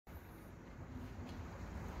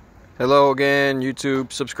Hello again,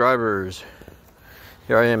 YouTube subscribers.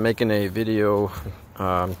 Here I am making a video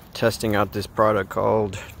testing out this product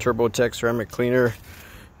called TurboTech Ceramic Cleaner.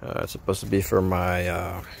 It's supposed to be for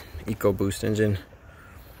my Ecoboost engine.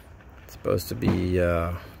 It's supposed to be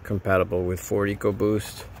compatible with Ford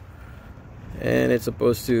Ecoboost, and it's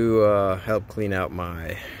supposed to help clean out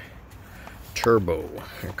my turbo.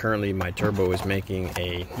 Currently my turbo is making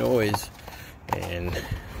a noise, and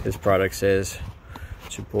this product says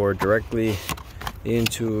to pour directly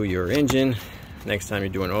into your engine next time you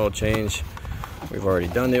do an oil change. We've already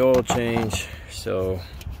done the oil change, so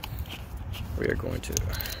we are going to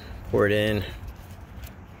pour it in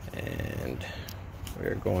and we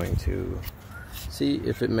are going to see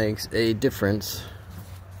if it makes a difference.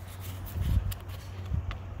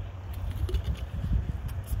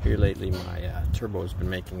 Here lately my turbo has been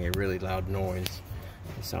making a really loud noise.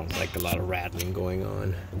 It sounds like a lot of rattling going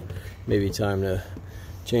on. Maybe time to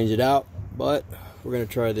change it out, but we're going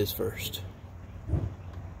to try this first.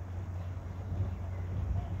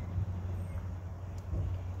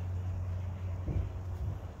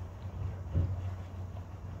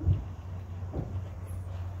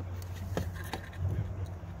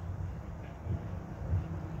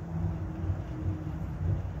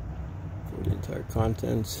 For the entire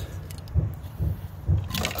contents.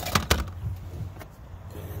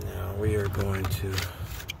 And now we are going to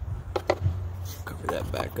cover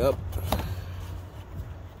that back up.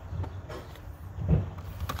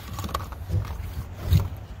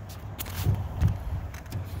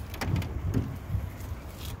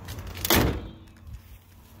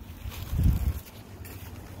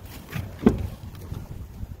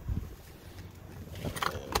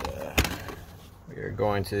 We are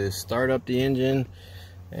going to start up the engine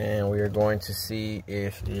and we are going to see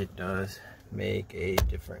if it does make a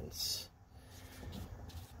difference.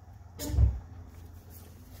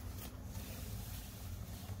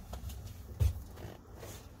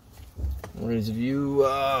 If you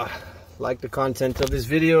like the content of this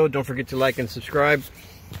video, don't forget to like and subscribe.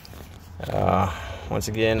 Once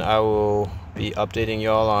again, I will be updating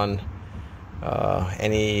y'all on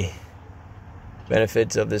any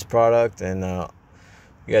benefits of this product, and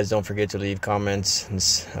you guys don't forget to leave comments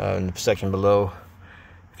in the section below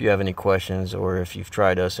if you have any questions, or if you've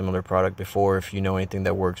tried a similar product before, if you know anything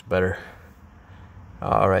that works better.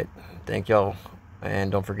 Alright, thank y'all,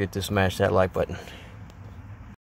 and don't forget to smash that like button.